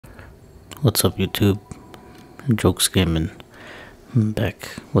What's up, YouTube? Jokes Gaming. I'm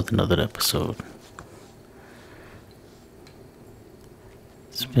back with another episode.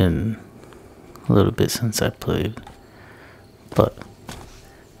 It's been a little bit since I played, but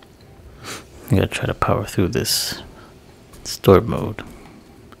I gotta try to power through this story mode.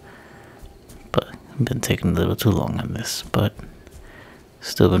 But I've been taking a little too long on this, but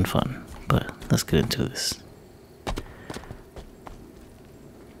still been fun. But let's get into this.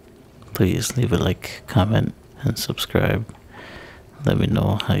 Please leave a like, comment, and subscribe. Let me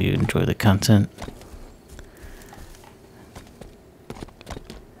know how you enjoy the content.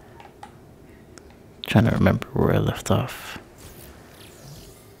 Trying to remember where I left off.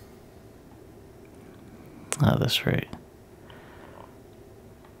 Ah, that's right.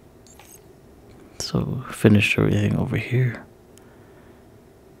 So, finished everything over here.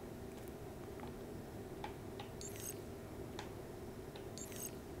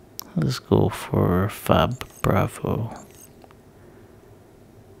 Let's go for Fab Bravo.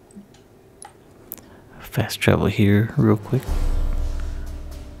 Fast travel here real quick.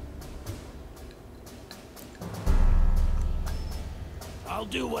 I'll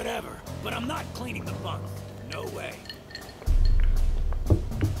do whatever, but I'm not cleaning the bunk. No way.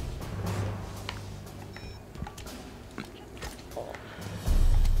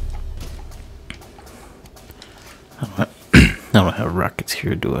 I don't have rockets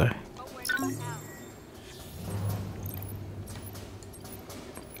here, do I?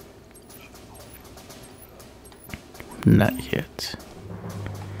 Not yet.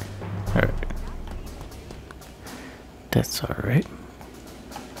 Alright. That's alright.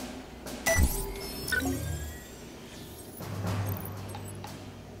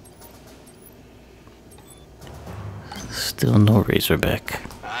 Still no Razorback.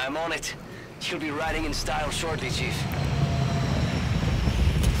 I'm on it. You'll be riding in style shortly, Chief.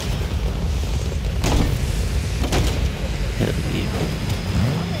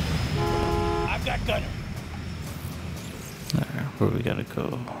 I've got gunner. Alright, where we gotta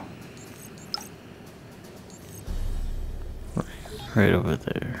go? Right over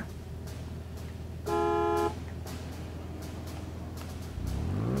there.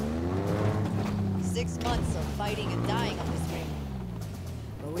 Six months of fighting and dying on this ring.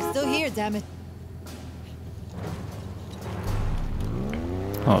 But we're still here, damn it.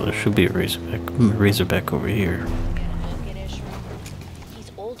 Oh, there should be a Razorback over here.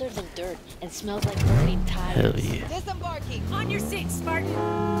 He's older than dirt and smells like burning tires. Hell yeah. Disembarking. On your seat, Spartan.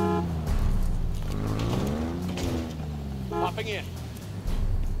 Popping in.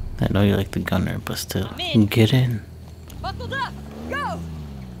 I know you like the gunner, but still. Get in. Buckled up. Go.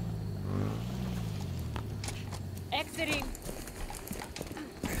 Exiting.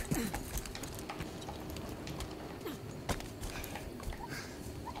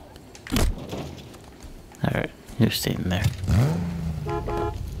 Alright, you're staying there.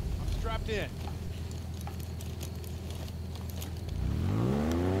 Strapped in.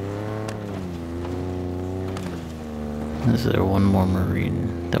 Is there one more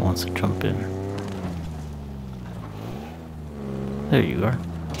Marine that wants to jump in? There you are.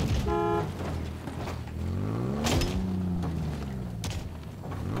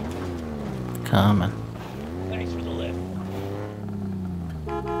 Come on. Thanks for the lift.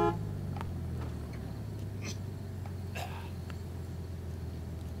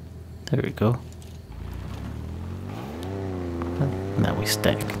 There we go. Now we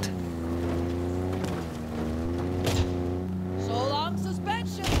stacked. So long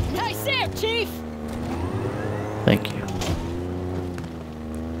suspension. Nice save, Chief. Thank you.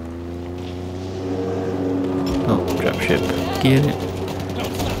 Oh, dropship. Get it.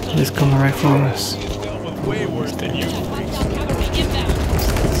 It's coming right for us. Way worse than you.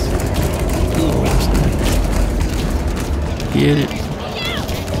 Get it.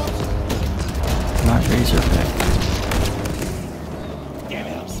 Not Razorback. Damn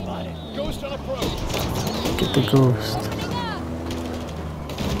it, I'm spotted. Ghost on approach. Get the ghost.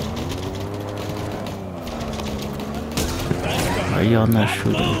 Are y'all not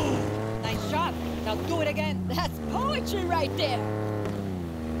shooting? Nice shot. Now do it again. That's poetry right there.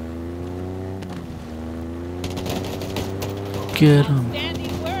 Get him.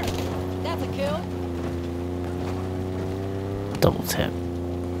 Standing work. That's a kill. Double tap.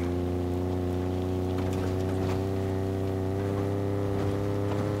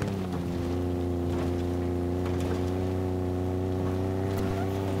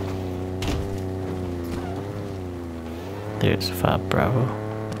 There's Fab Bravo.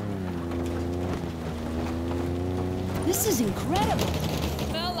 This is incredible.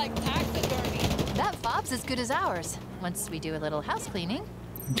 Smell like taxidermy. That fob's as good as ours. Once we do a little house cleaning.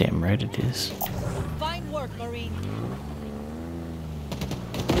 Damn right it is. Fine work, Marine.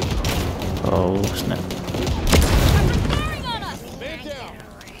 Oh snap. Firing on us!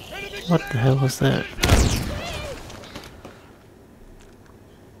 What the hell was that?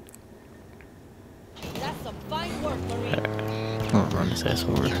 That's some fine work, Marine. I'm gonna run this ass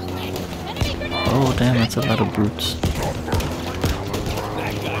over. Enemy grenade! Oh damn, that's a lot of brutes.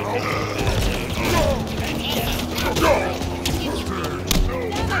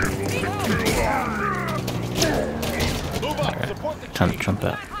 Alright, time to jump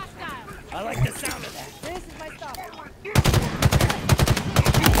out. I like the sound of that. This is my stop.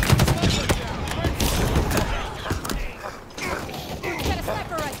 Got a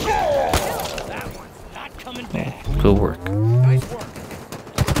sniper right there! That one's not coming back. Good work. Nice work.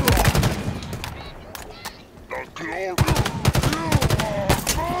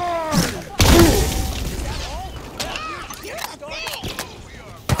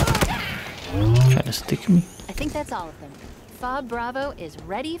 Trying to stick me? I think that's all of them. Fob Bravo is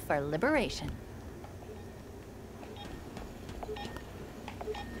ready for liberation.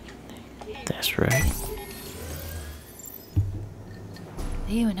 That's right.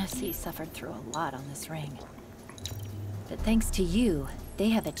 The UNSC suffered through a lot on this ring. But thanks to you, they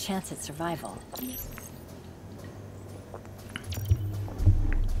have a chance at survival.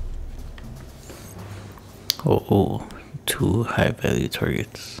 Oh, two high-value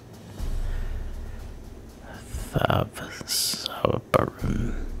targets. Thav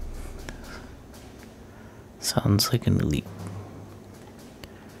sounds like an elite.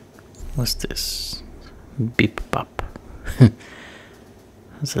 What's this? Beep bop.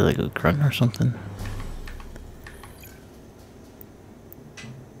 Is it like a grunt or something?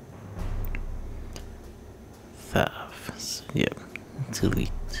 Thav. Yep, it's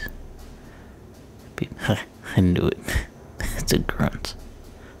elite. Beep. I knew it. It's a grunt.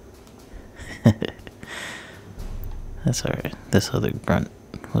 That's alright. This other grunt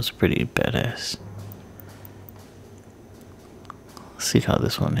was pretty badass. Let's see how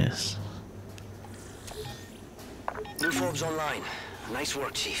this one is. New Forbes online. Nice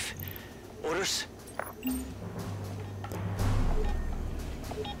work, Chief. Orders?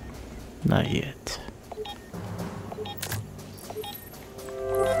 Not yet.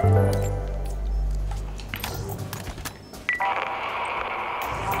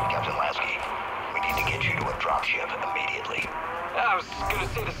 Captain Lasky, we need to get you to a dropship immediately. I was gonna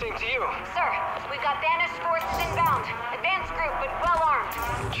say the same to you. Sir, we've got banished forces inbound. Advanced group, but well armed.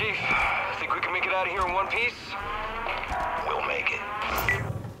 Chief, think we can make it out of here in one piece? We'll make it.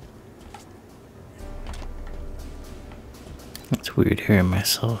 It's weird hearing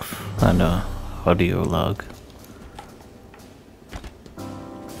myself on a audio log.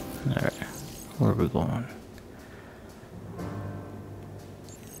 Alright, where are we going?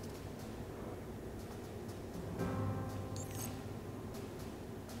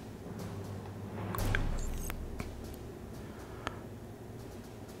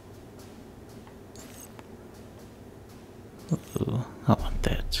 Ooh, I want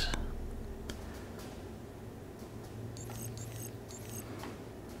that.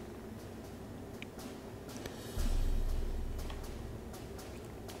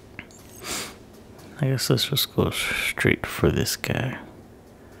 I guess let's just go straight for this guy.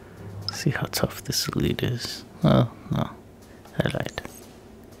 See how tough this elite is. Oh, no. I lied.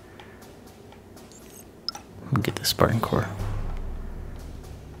 Get the Spartan Core.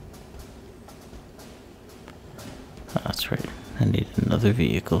 Oh, that's right. I need another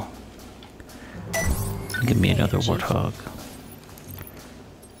vehicle. Give me another Warthog.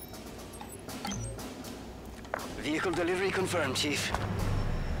 Vehicle delivery confirmed, Chief.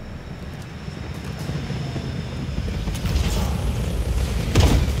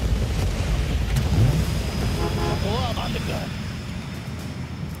 Glove on the gun.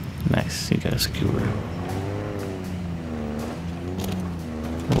 Nice, you got a skewer.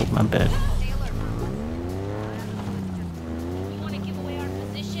 Oh, my bad. You wanna give away our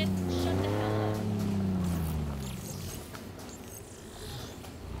position? Shut the hell up.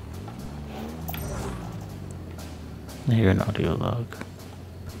 I hear an audio log.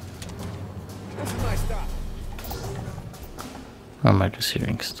 This is my stop. Or am I just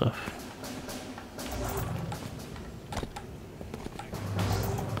hearing stuff?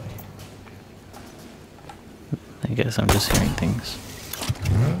 I guess I'm just hearing things.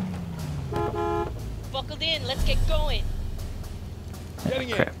 Buckled in, let's get going.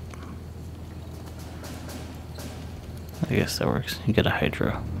 Yeah, crap. I guess that works. You get a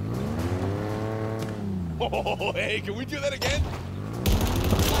Hydra. Oh, hey, can we do that again?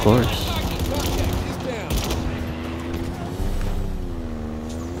 Of course. Contact is down.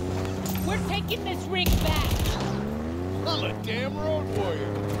 We're taking this ring back. I'm a damn road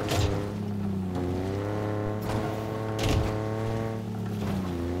warrior.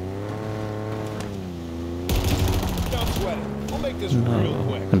 Don't sweat it. We'll make this real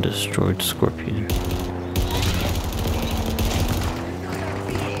quick. No, a destroyed scorpion.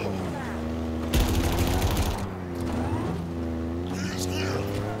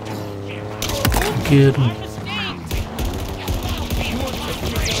 Get him.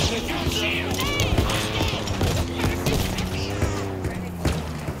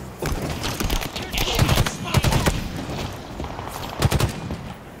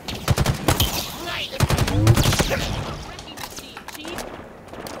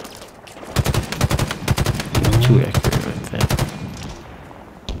 Too accurate with that.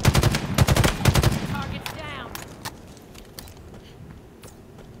 Target's down.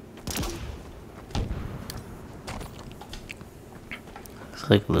 It's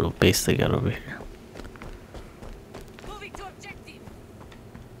like a little base they got over here. Moving to objective.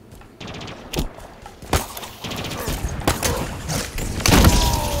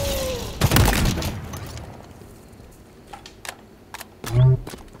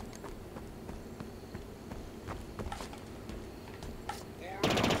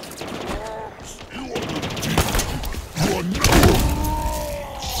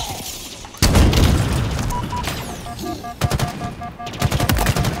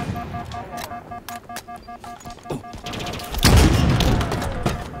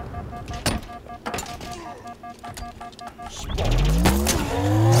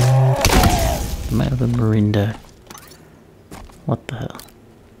 Might have a marine die. What the hell?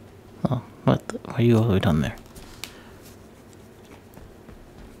 Oh, what the? Why are you all the way down there?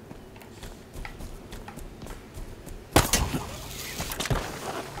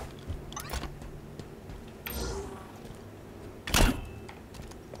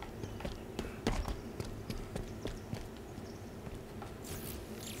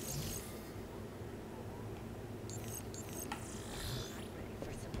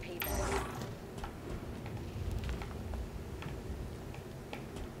 For some payback.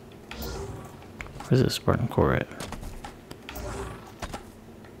 Where's this Spartan core at?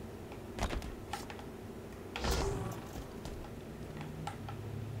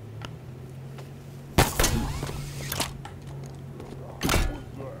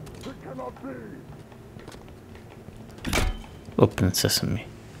 Open sesame.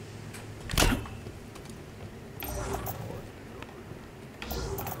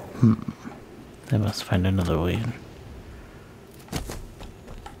 They must find another way in.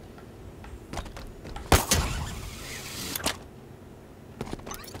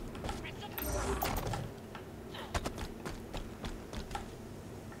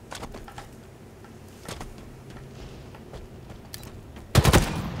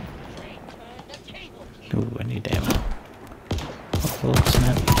 Ooh, I need ammo. Oh,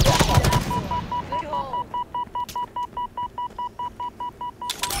 snap. Good hole.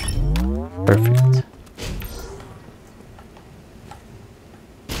 Perfect.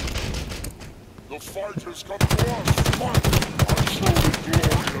 The fight has come to us. Fight! Our truly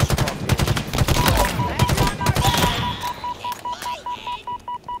glorious battle.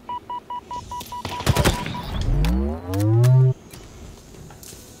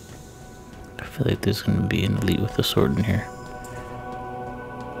 I feel like there's gonna be an elite with a sword in here.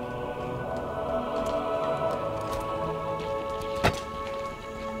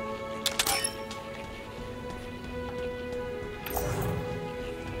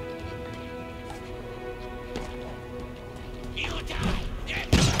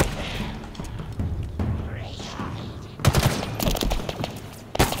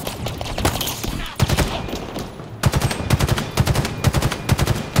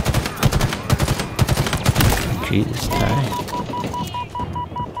 Jesus, die.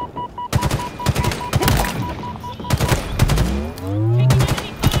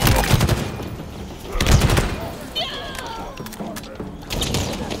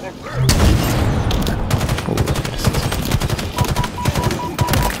 Oh, I missed.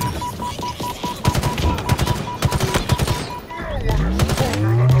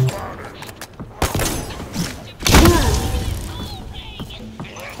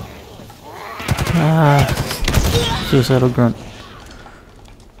 Suicidal grunt.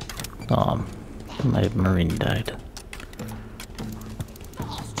 My marine died.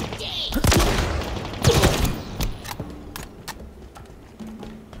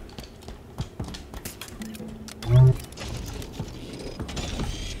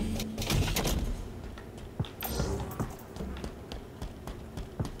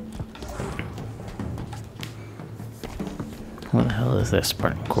 What the hell is that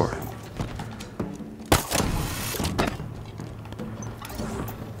Spartan core?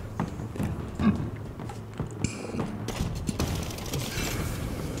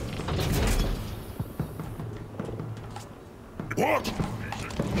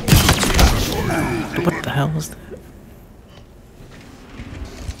 What the hell was that?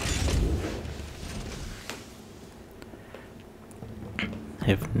 I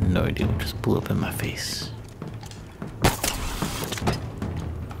have no idea what just blew up in my face.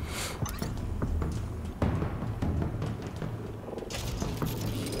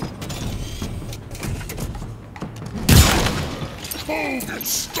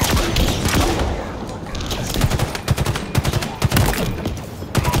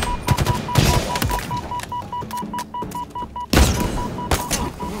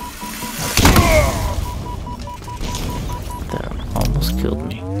 That almost killed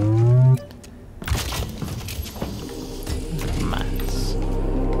me. Mines.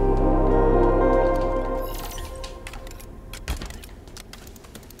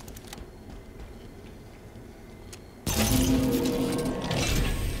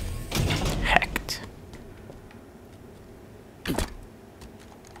 Hacked.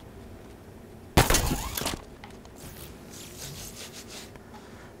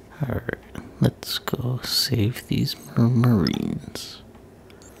 Alright, let's go save these Marines.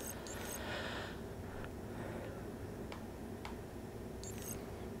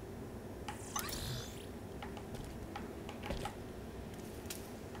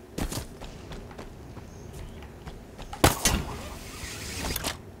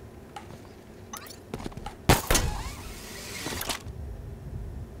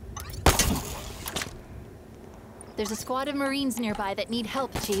 There's a squad of Marines nearby that need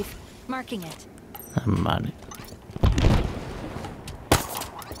help, Chief. Marking it. I'm on it.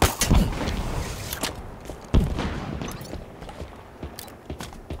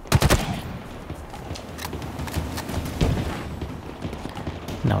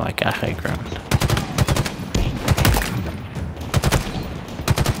 Now I got high ground.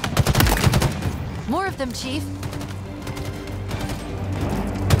 More of them, Chief.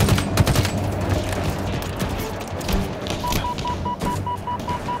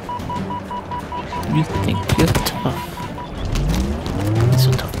 You think you're tough? Not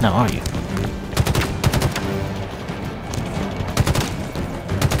so tough now, are you?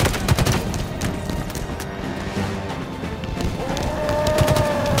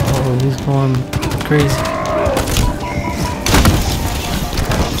 Oh, he's going crazy.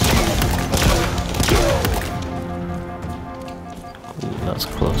 Ooh, that was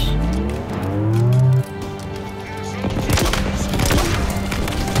close.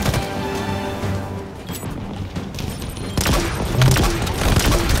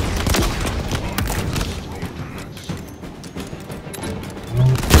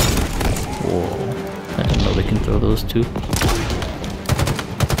 Whoa, I didn't know they can throw those too.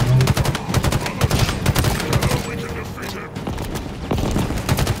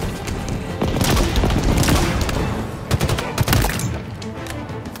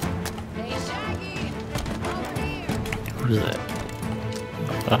 Who's that?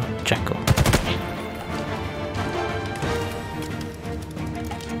 Jacko.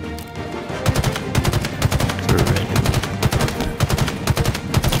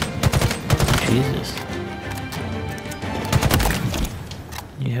 Jesus.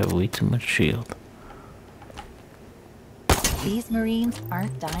 You have way too much shield. These Marines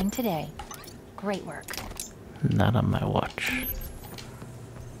aren't dying today. Great work. Not on my watch.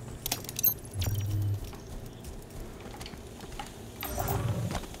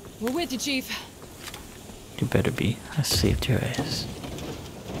 We're with you, Chief. You better be. I saved your ass.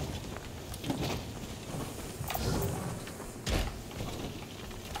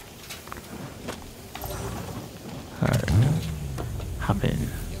 Alright. Hop in.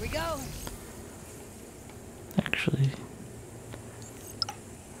 Here we go. Actually,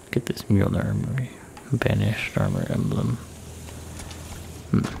 get this Mjolnir armory. Banished armor emblem.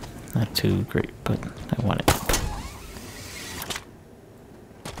 Not too great, but I want it.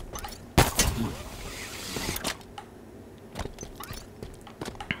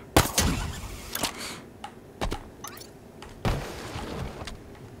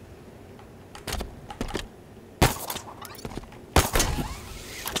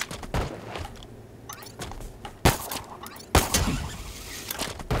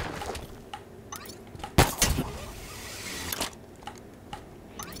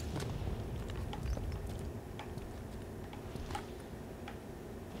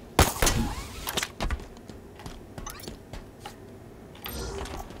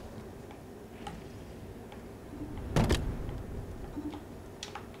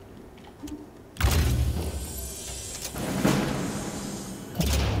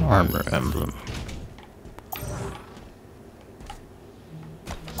 Armor emblem.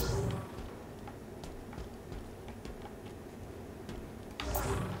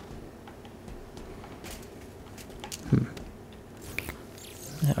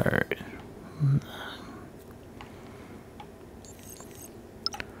 Alright.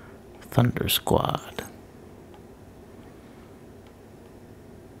 Thunder Squad.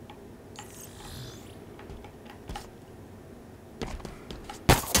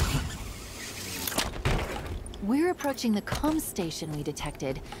 We're approaching the comm station we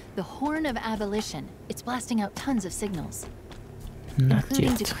detected, the Horn of Abolition. It's blasting out tons of signals, Not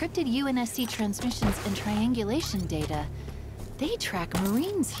including yet. decrypted UNSC transmissions and triangulation data. They track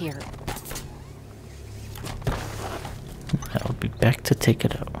Marines here. I'll be back to take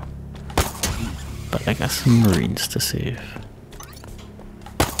it out. But I got some Marines to save.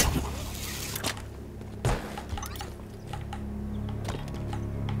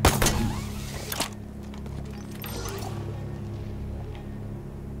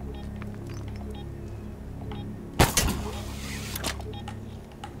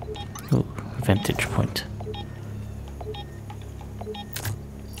 Ooh, vantage point.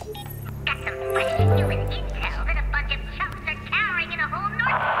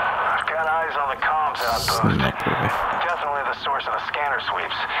 Got eyes on the comms outpost. Sniper rifle. Definitely the source of the scanner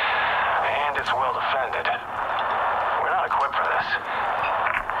sweeps. And it's well defended. We're not equipped for this.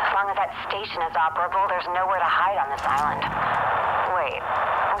 As long as that station is operable, there's nowhere to hide on this island. Wait,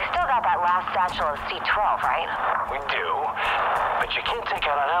 we still got that last satchel of C-12, right? We do. But you can't take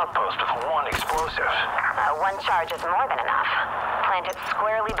out an outpost with one explosive. One charge is more than enough. Plant it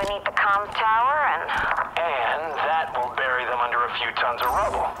squarely beneath the comms tower and... And that will bury them under a few tons of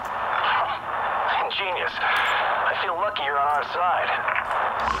rubble. Ingenious. I feel lucky you're on our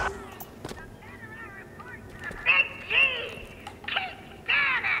side.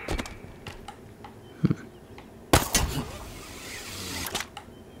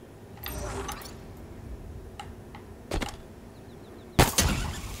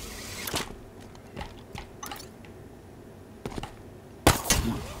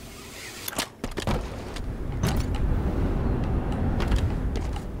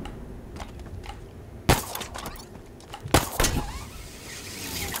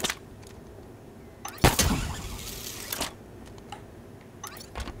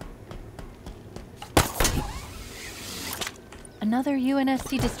 Another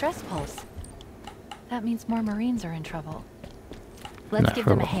UNSC distress pulse. That means more Marines are in trouble. Let's Not give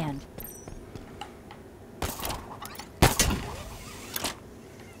for them a long. hand.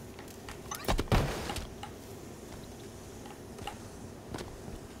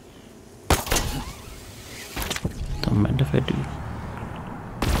 Don't mind if I do.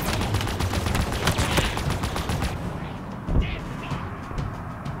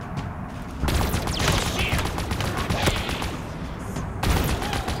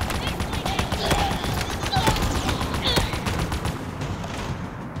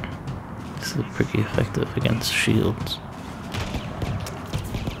 This is pretty effective against shields.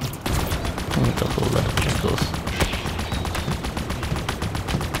 With a whole lot of jiggles.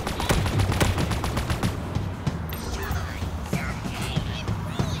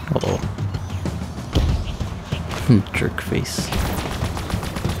 Oh. Jerk face.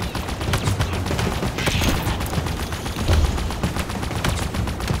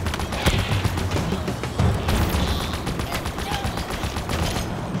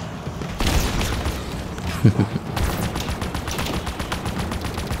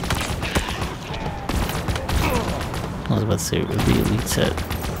 I was about to say it would be elite set.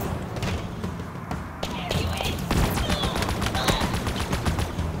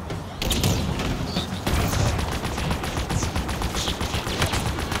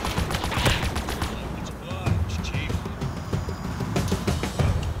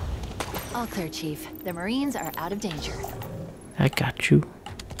 All clear, Chief. The Marines are out of danger. I got you.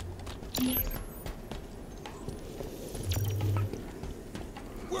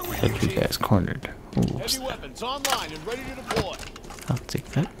 Had you guys cornered. Ooh, what's Heavy that? weapons online and ready to deploy. I'll take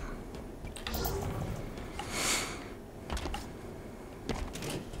that.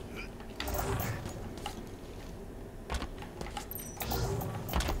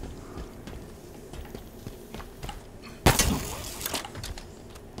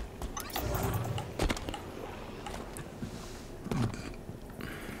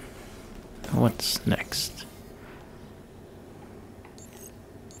 What's next?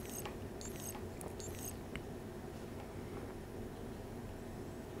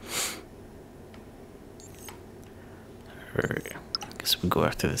 Alright, I guess we go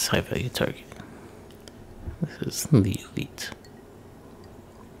after this high value target. This is the elite.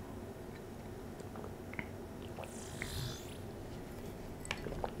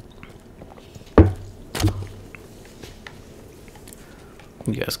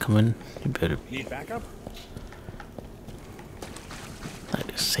 You guys coming? You better be. Need backup?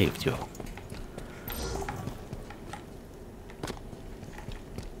 saved you.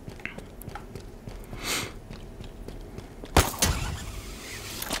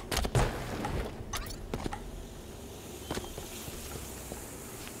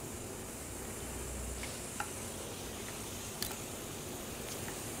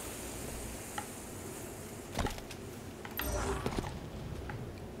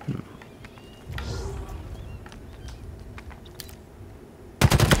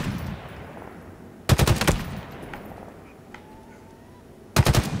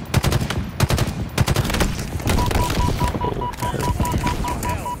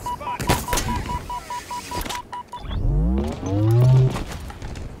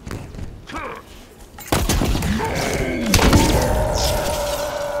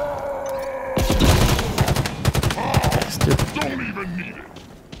 Don't even need it.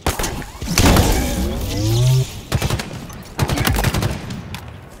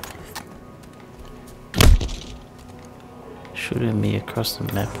 Shooting me across the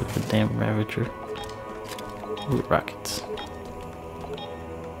map with the damn Ravager. Ooh, rockets.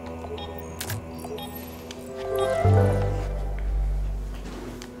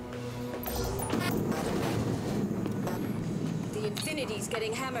 The Infinity's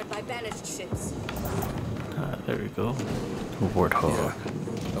getting hammered by banished ships. Ah, there we go. Warthog.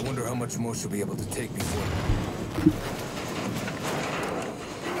 I wonder how much more she'll be able to take before.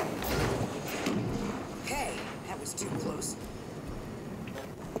 Hey, that was too close.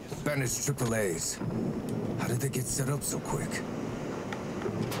 Banished AAAs. How did they get set up so quick?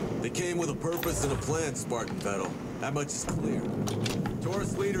 They came with a purpose and a plan, Spartan Vettel. That much is clear.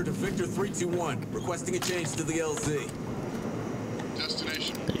 Taurus leader to Victor 321, requesting a change to the LZ.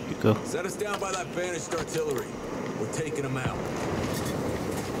 Destination. There you go. Set us down by that banished artillery. We're taking them out.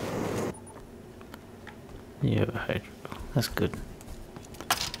 Yeah, Hydro. That's good.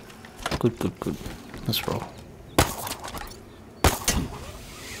 Good, good, good. Let's roll.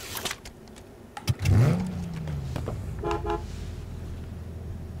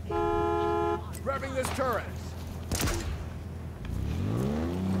 Grabbing this turret.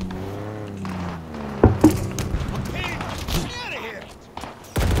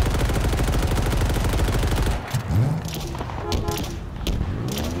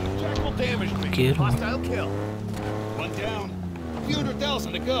 Get him. Hostile kill. One down. A few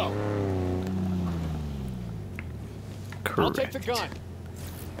 100,000 to go. Correct. I'll take the gun.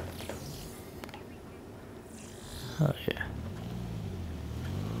 Oh yeah.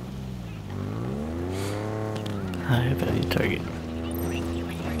 High value target.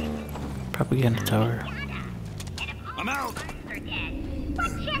 Propaganda tower. I'm out. What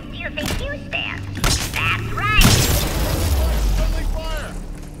chance do you think you stand? That's right. Friendly fire.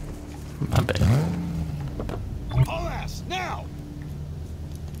 My bad. All ass now.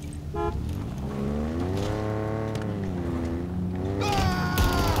 Ah!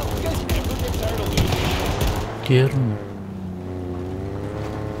 You guys never get tired of losing. Get him.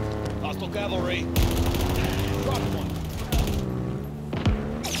 Hostile cavalry. Drop one.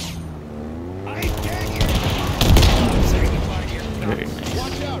 I dang it. Saying goodbye here. Very nice.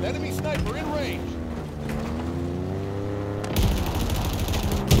 Watch out, enemy sniper in range.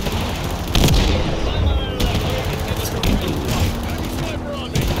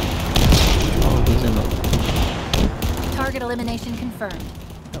 Oh, he's in the... Target elimination confirmed.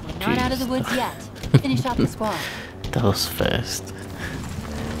 But we're not out of the woods yet. Finish off the squad. That was fast.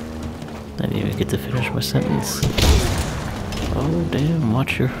 I didn't even get to finish my sentence. Oh damn,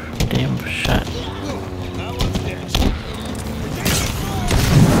 watch your damn shot.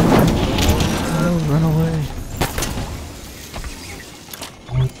 Oh, run away.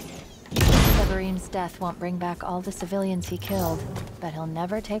 Severim's death won't bring back all the civilians he killed, but he'll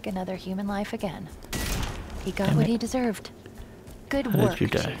never take another human life again. He got Damn what it. he deserved. Good How work, did you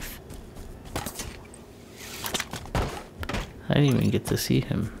die? Chief. I didn't even get to see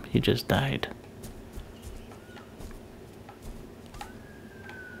him. He just died.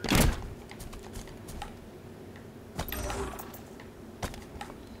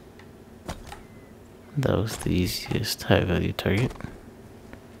 That was the easiest high value target.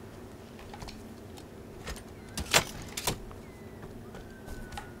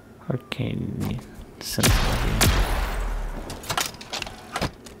 Arcane Sentinel Beam.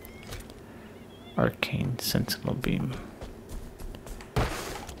 Arcane Sentinel Beam.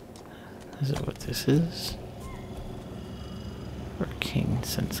 Is it what this is? Arcane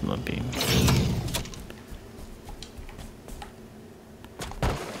Sentinel Beam.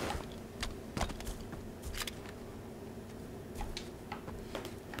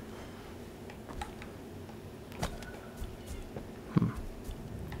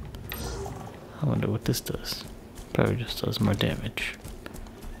 what this does. Probably just does more damage.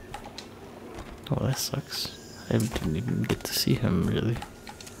 Oh, that sucks. I didn't even get to see him, really.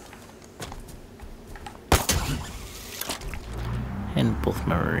 And both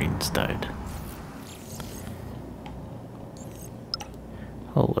my Marines died.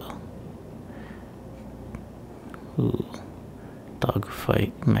 Oh well. Ooh.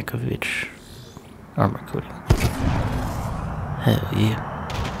 Dogfight, Makovich, armor coating. Hell yeah.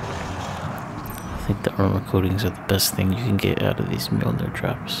 I think the armor coatings are the best thing you can get out of these Mjolnir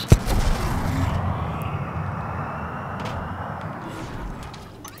drops.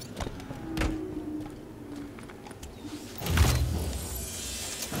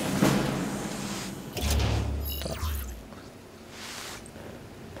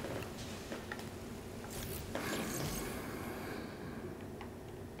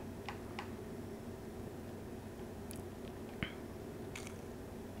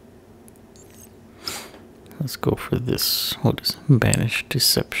 Let's go for this. What is it? Banish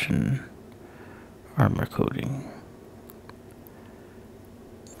Deception armor coating.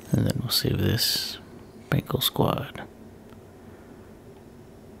 And then we'll save this. Bengal Squad.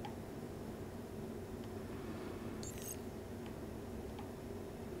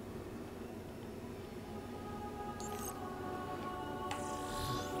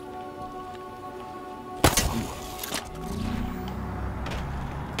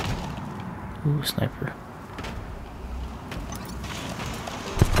 Ooh, sniper.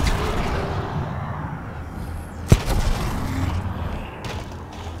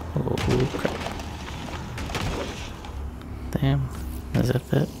 Oh crap. Damn, is that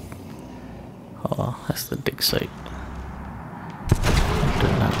that? Oh, that's the dig site. I do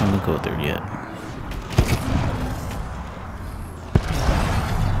not want to go there yet.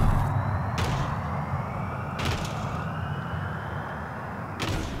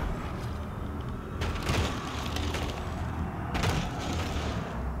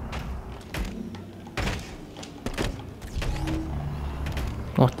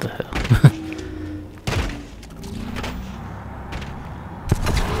 What the hell?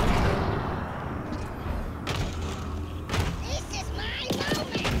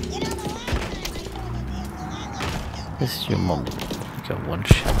 This is your moment. You got one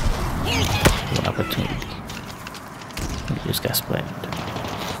shot. One opportunity. You just got splattered.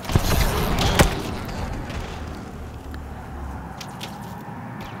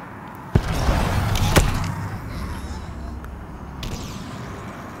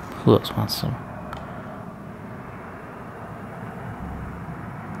 Who else wants some?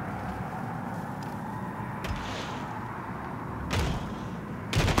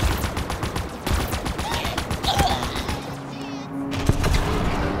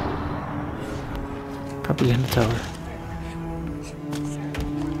 Probably in the tower.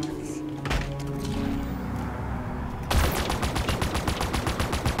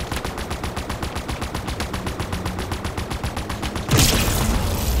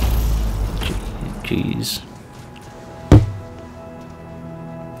 Jeez.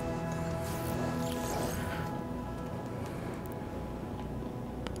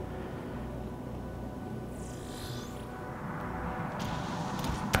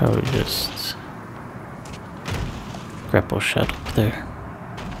 Probably just grapple shot up there.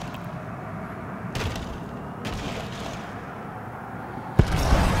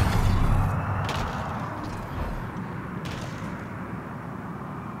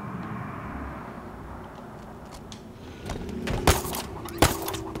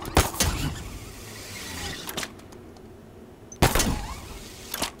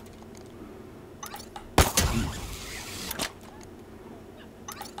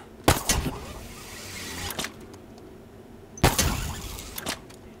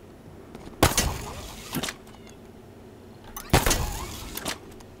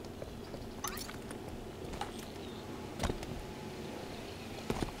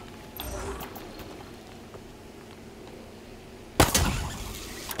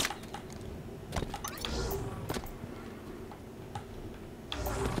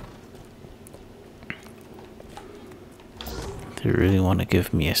 They really want to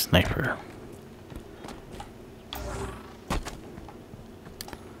give me a sniper.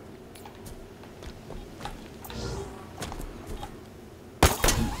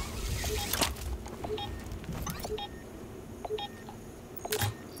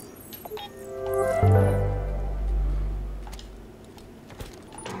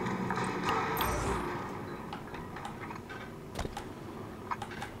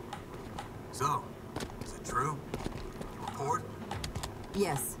 So, is it true? Report?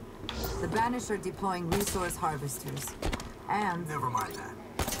 Yes. The Banished are deploying resource harvesters. And... Never mind that.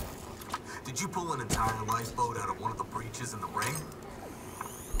 Did you pull an entire lifeboat out of one of the breaches in the ring?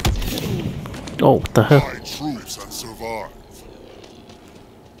 Oh, what the hell? My troops have survived.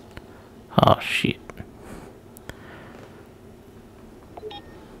 Oh shit.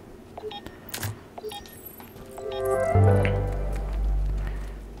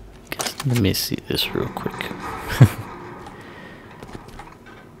 Let me see this real quick.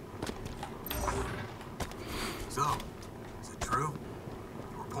 So, is it true?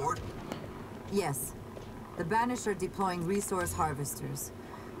 Report? Yes. The Banished are deploying resource harvesters.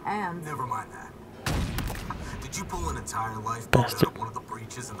 And... Never mind that. Did you pull an entire lifeboat out of one of the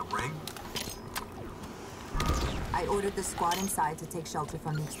breaches in the ring? I ordered the squad inside to take shelter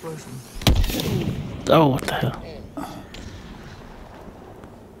from the explosion. Oh, what the hell?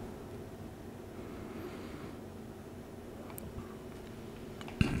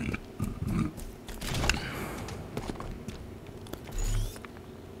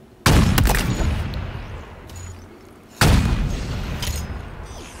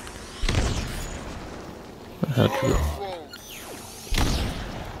 How'd you go?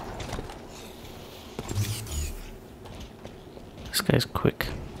 This guy's quick.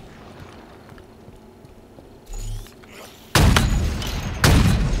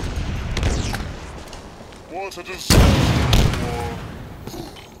 What a disaster!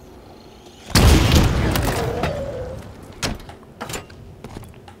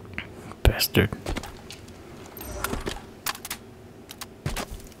 Bastard.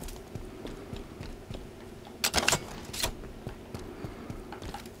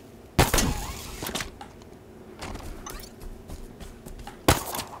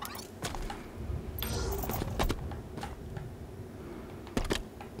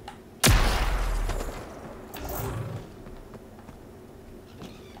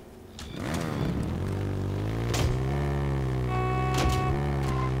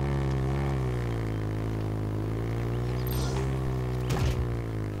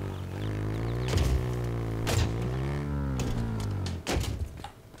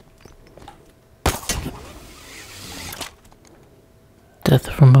 Death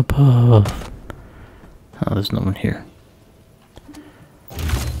from above. Oh, there's no one here.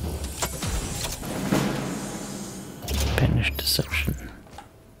 Banished deception.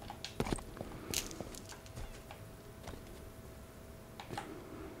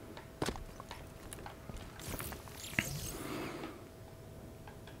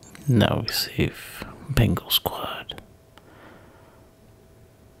 Now we save Bengal Squad.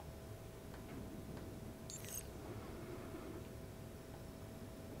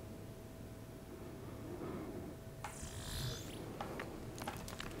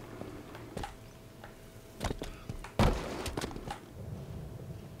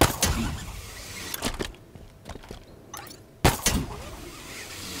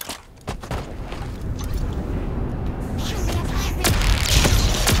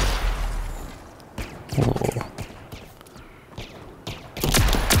 Whoa.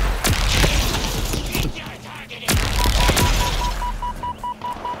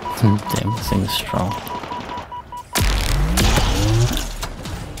 Damn, this thing is strong.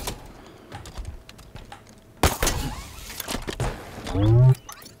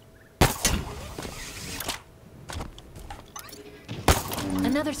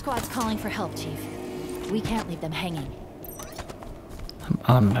 Another squad's calling for help, Chief. We can't leave them hanging. I'm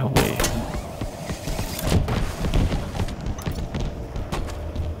on my way.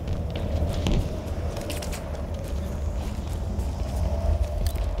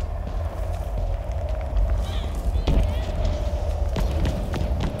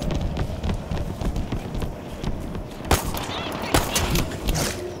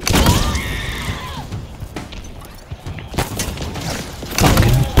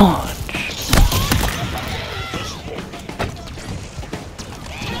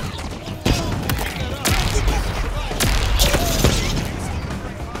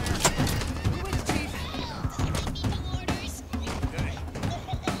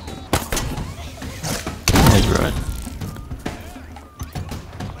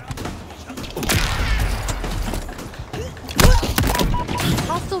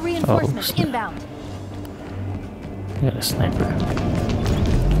 Hostile reinforcements inbound. I got a sniper.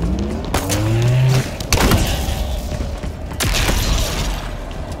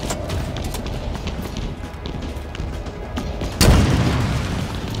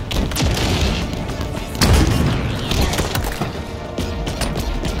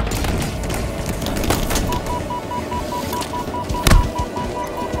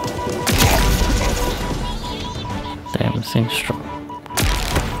 Damn, this thing's strong.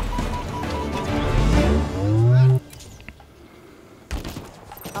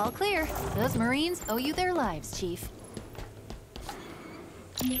 clear. Those Marines owe you their lives, Chief.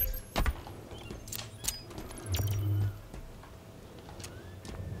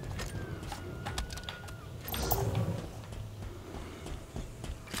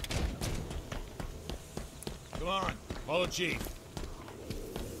 Come on, follow Chief.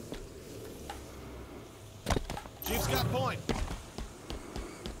 Chief's got point.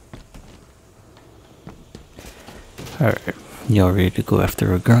 Alright, y'all ready to go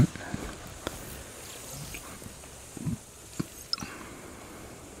after a grunt?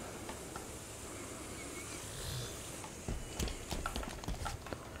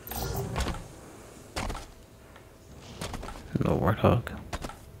 No warthog.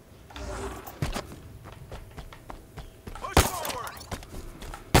 Push forward.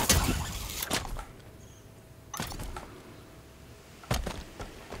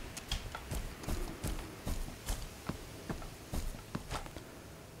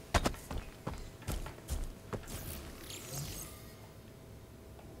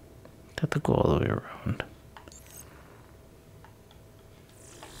 Have to go all the way around.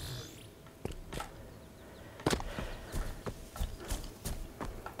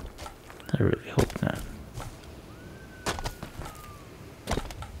 I really hope not.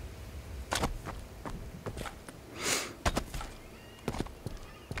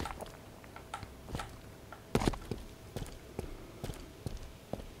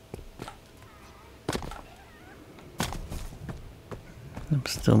 I'm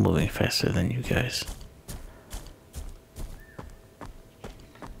still moving faster than you guys.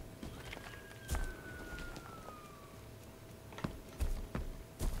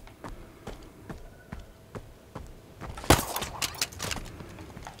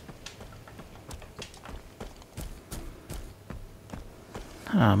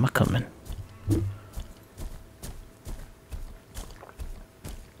 I'm coming.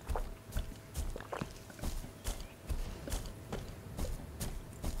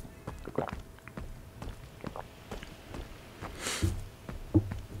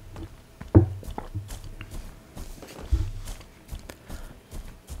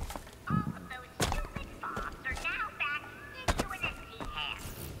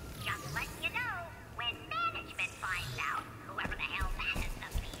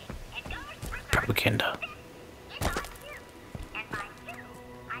 Propaganda.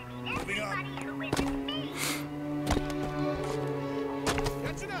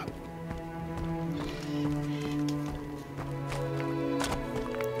 Catching up.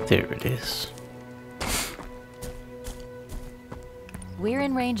 There it is. We're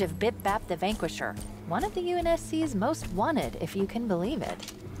in range of Bip Bap the Vanquisher, one of the UNSC's most wanted, if you can believe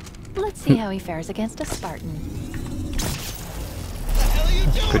it. Let's see how he fares against a Spartan.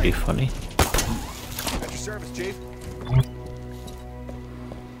 That's pretty funny. At your service, Chief.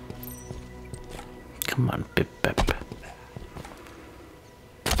 Come on, Bip Bap.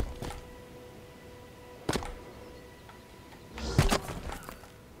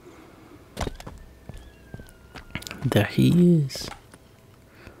 There he is.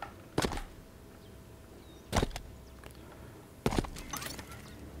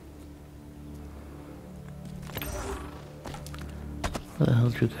 Where the hell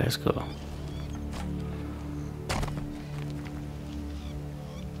did you guys go?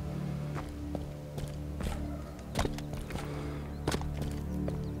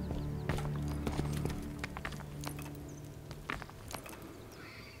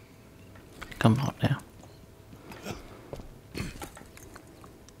 Come on now.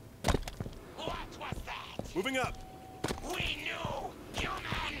 What was that? Moving up. We knew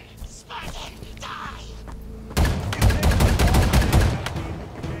human Spartan die.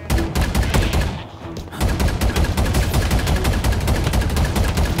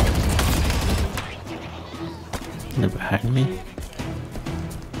 They're behind me.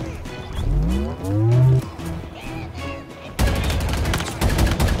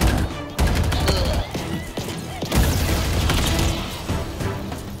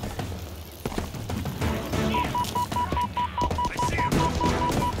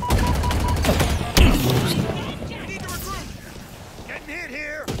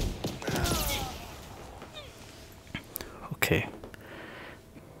 Okay.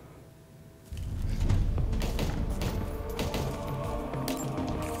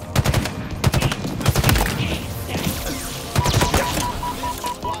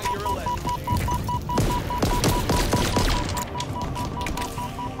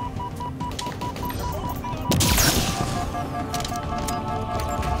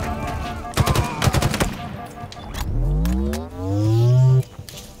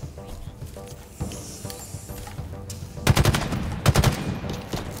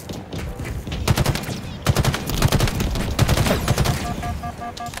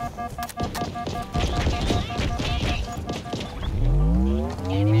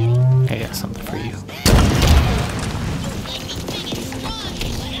 got something for you.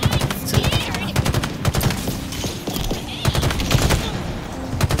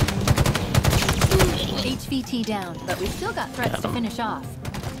 HVT down, but we've still got threats to finish off.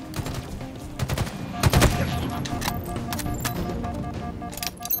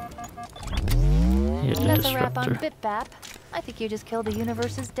 That's a wrap on BitBap. I think you just killed the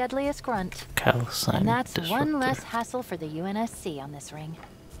universe's deadliest grunt. Calcine and that's disruptor. one less hassle for the UNSC on this ring.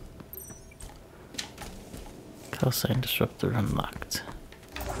 Calcine disruptor unlocked.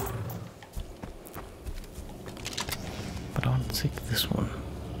 But I want to take this one.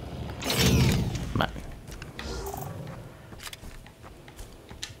 Mine.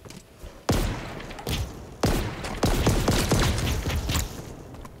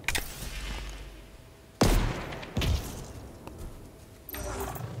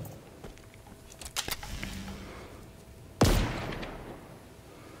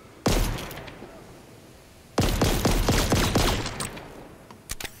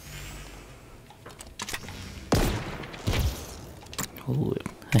 Ooh,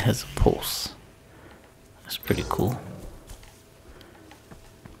 it has a pulse. That's pretty cool.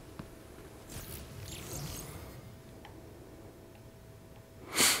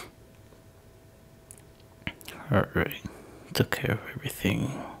 Alright, took care of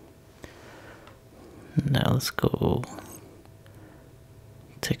everything. Now let's go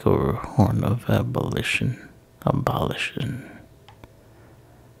take over Horn of Abolition. Abolition.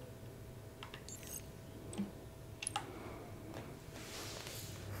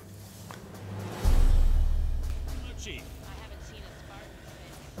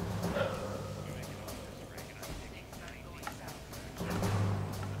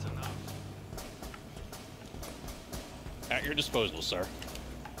 At your disposal, sir.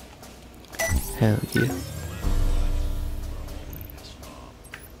 Hell yeah.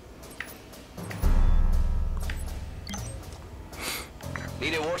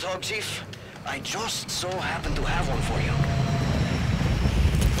 Need a warthog, Chief? I just so happen to have one for you.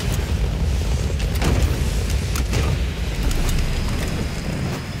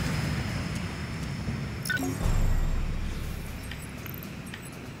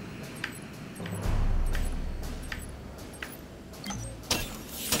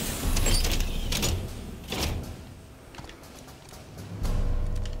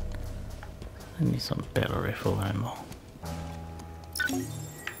 I need some battle rifle ammo.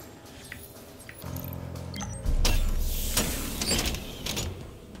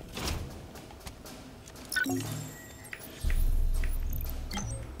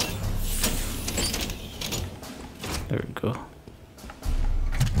 There we go.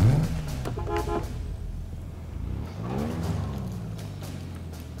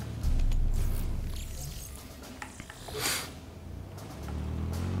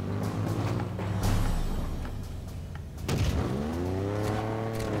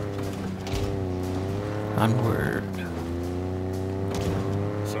 Onward.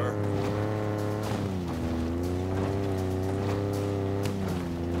 Sir.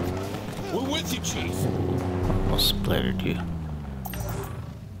 We're with you, Chief. Ooh, almost splattered you.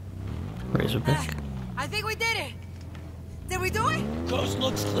 Razorback. I think we did it. Did we do it? Coast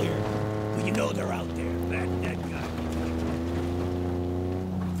looks clear, but you know they're out there. That guy.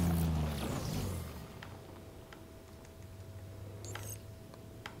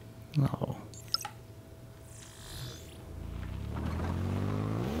 No.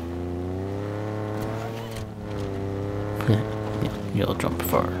 You'll jump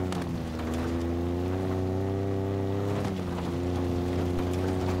far.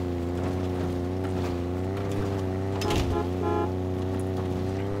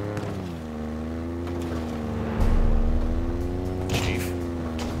 Chief.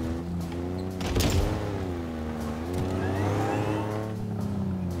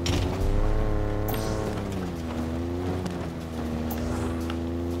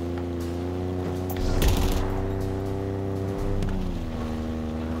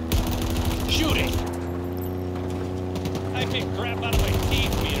 Shooting! I pick crap out of my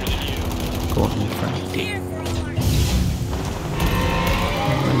teeth meter than you. Go in front. Here for a march.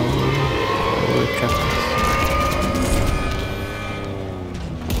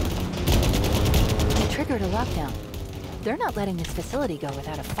 They triggered a lockdown. They're not letting this facility go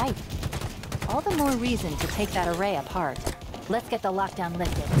without a fight. All the more reason to take that array apart. Let's get the lockdown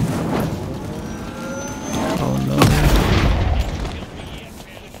lifted. Oh no.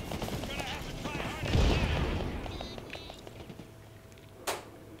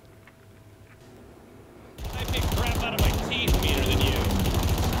 I pick crap out of my teeth meter than you.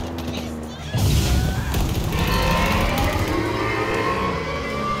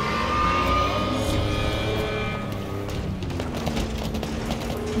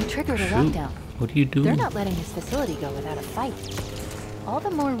 triggered a Shoot. lockdown. What are you doing? They're not letting this facility go without a fight. All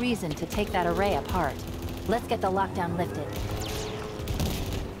the more reason to take that array apart. Let's get the lockdown lifted.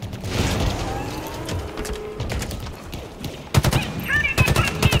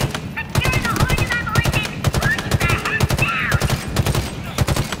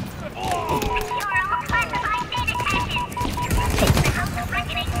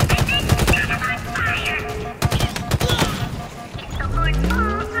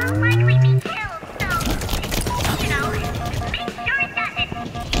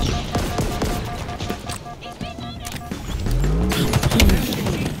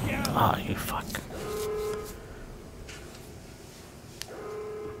 Ah, you fuck.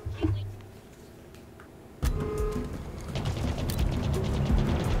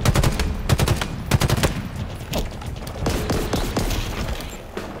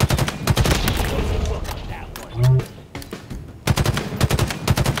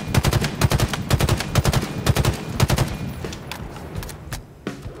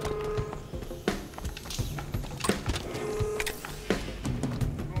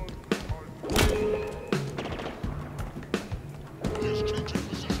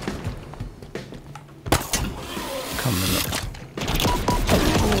 Coming up.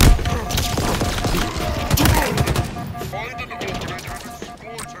 Find an opening and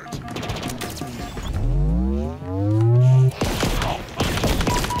exploit it.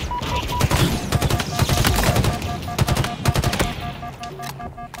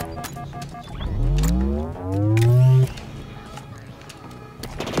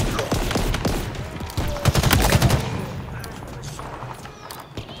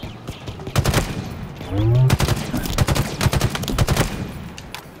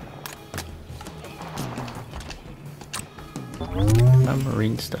 My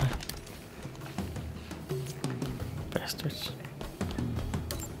Marines die. Bastards.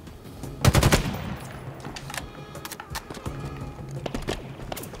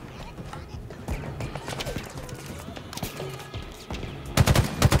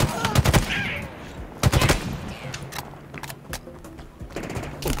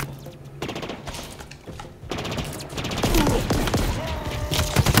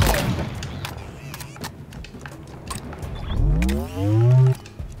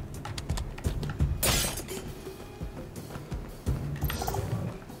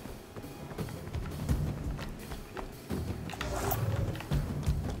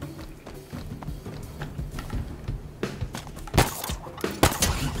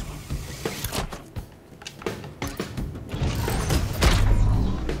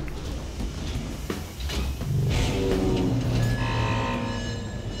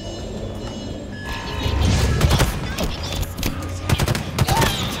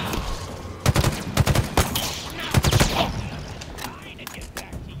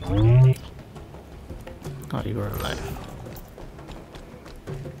 Oh, you were alive.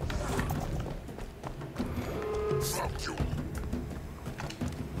 Fuck you.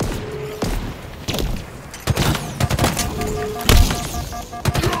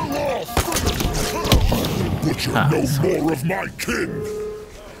 But you're no more of my kin!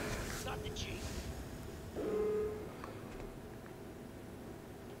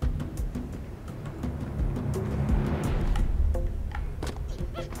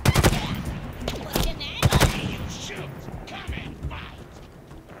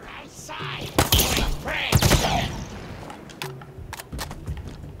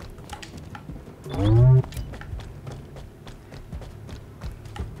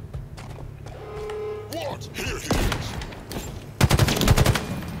 What? Here he is!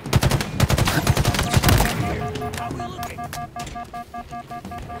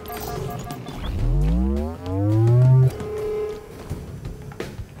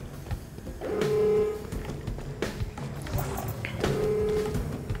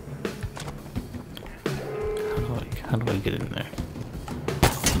 How do I get in there?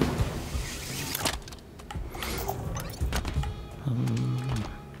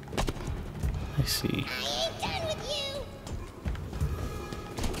 I see.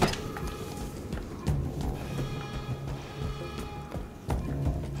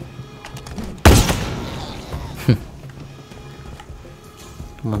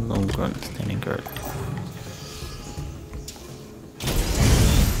 One lone grunt standing guard.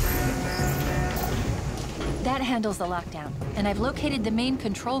 That handles the lockdown, and I've located the main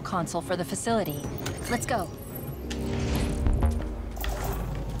control console for the facility. Let's go.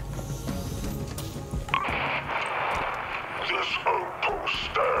 This outpost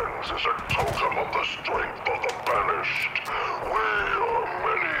stands as a totem of the strength of the banished. We are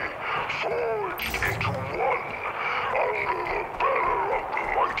many, forged into one, under the banner of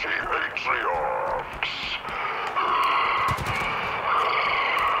mighty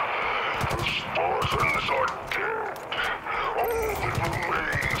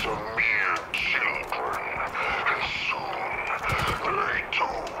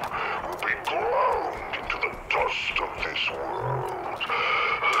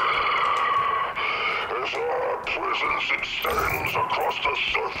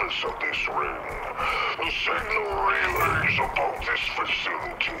purpose of this ring. The signal relays about this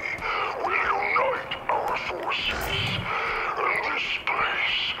facility will unite our forces. And this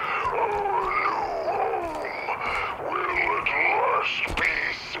place, our new home, will at last be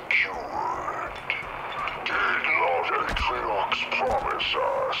secured. Did not Atriox promise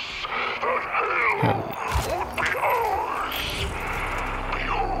us that hell would be ours?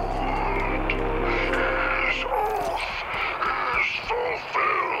 Behold, his oath is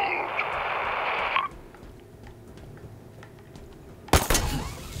fulfilled.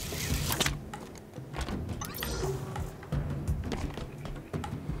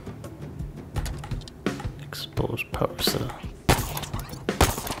 Exposed power cell.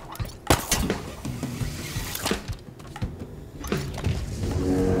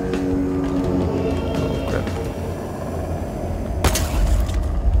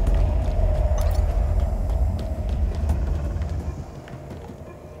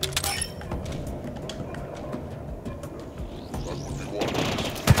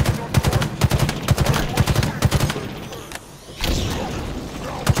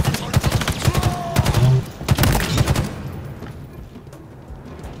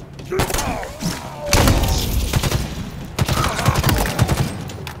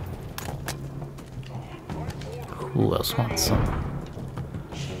 Who else wants some?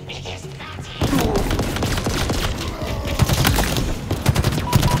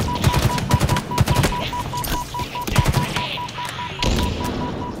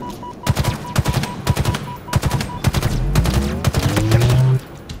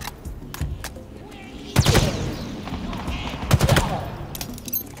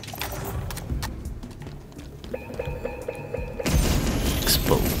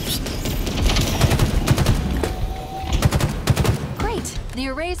 Exposed. The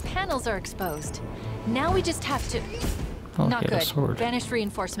array's panels are exposed. Now we just have to... Oh, Not yeah, good. sword. Banished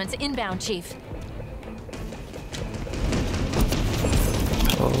reinforcements inbound, Chief.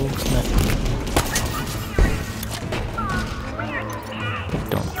 Oh, snap.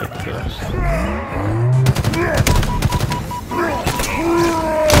 Don't pick this.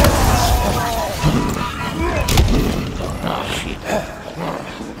 Oh, shit.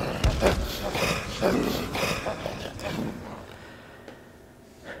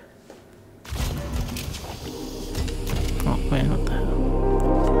 Oh man, what the hell?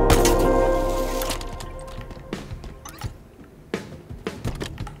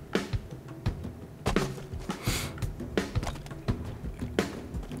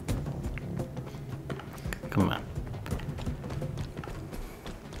 Come on.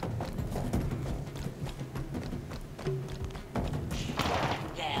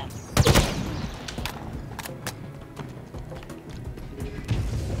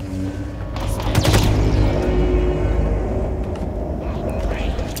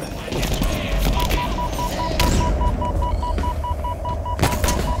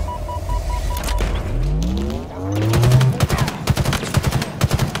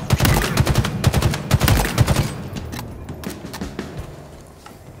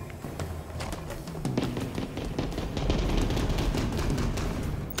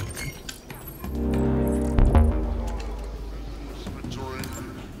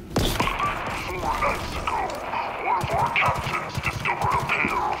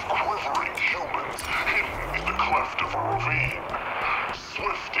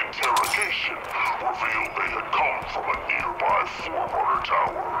 revealed they had come from a nearby Forerunner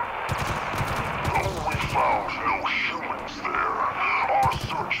tower. Though we found no humans there, our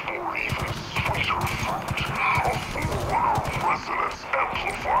search bore even sweeter fruit, a Forerunner resonance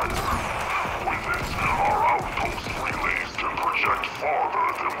amplifier. With it, our outpost relays can project farther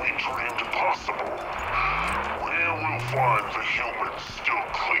than we dreamed possible. We will find the humans still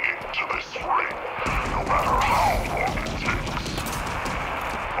clinging to this ring, no matter how long it takes.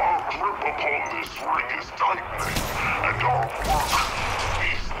 Our grip upon this ring is tightening, and our work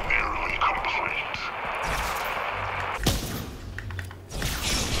is nearly complete.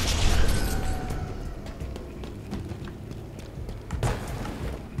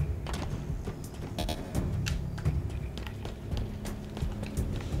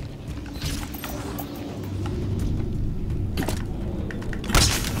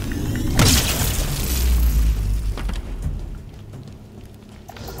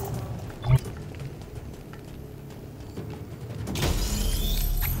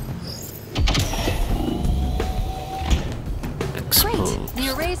 The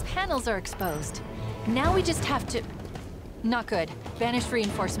array's panels are exposed. Now we just have to... Not good. Banished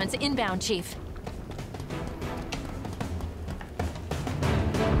reinforcements inbound, Chief.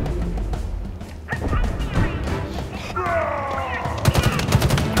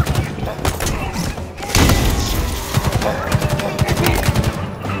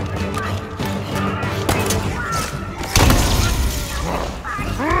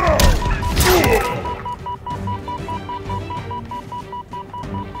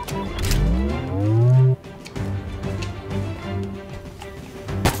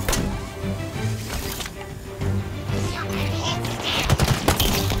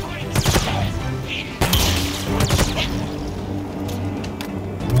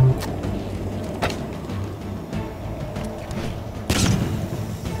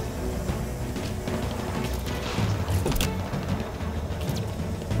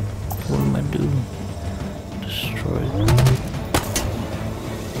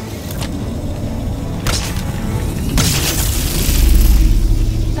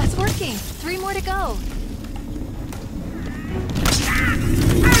 to go.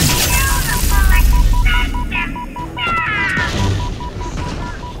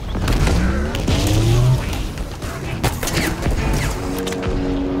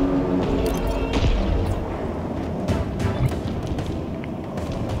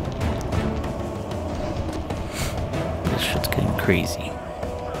 This shit's getting crazy.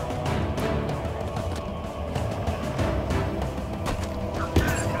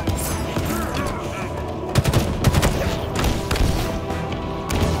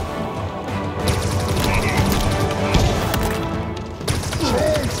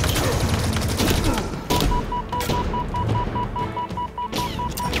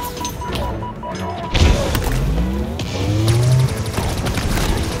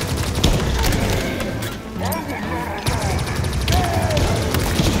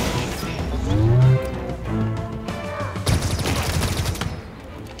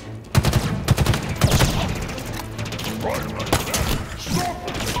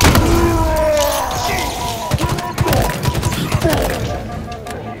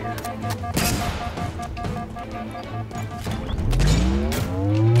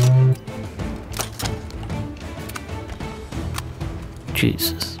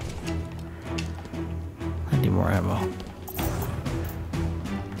 Jesus. I need more ammo.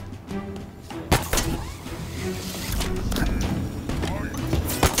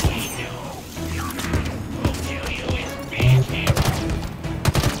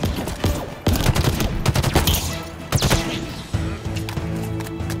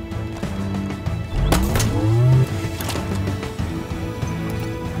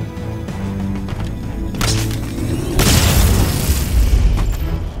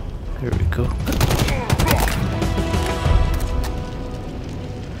 There we go.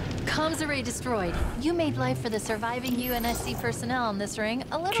 Comms array destroyed. You made life for the surviving UNSC personnel on this ring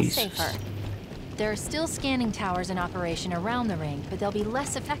a little safer. There are still scanning towers in operation around the ring, but they'll be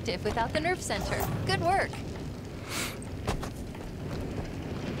less effective without the nerve center. Good work.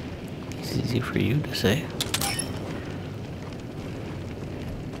 It's easy for you to say.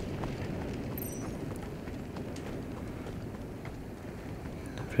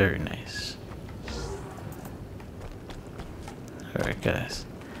 Very nice. Alright guys,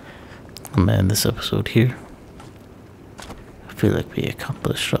 I'm gonna end this episode here. I feel like we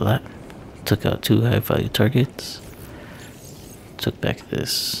accomplished a lot. Took out 2 high value targets. Took back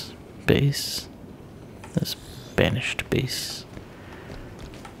this base. This banished base.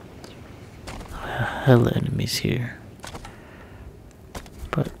 Hella enemies here.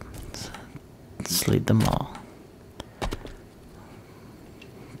 But slayed them all.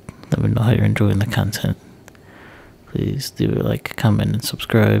 Let me know how you're enjoying the content. Please do like, comment, and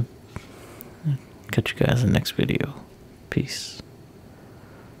subscribe. Catch you guys in the next video. Peace.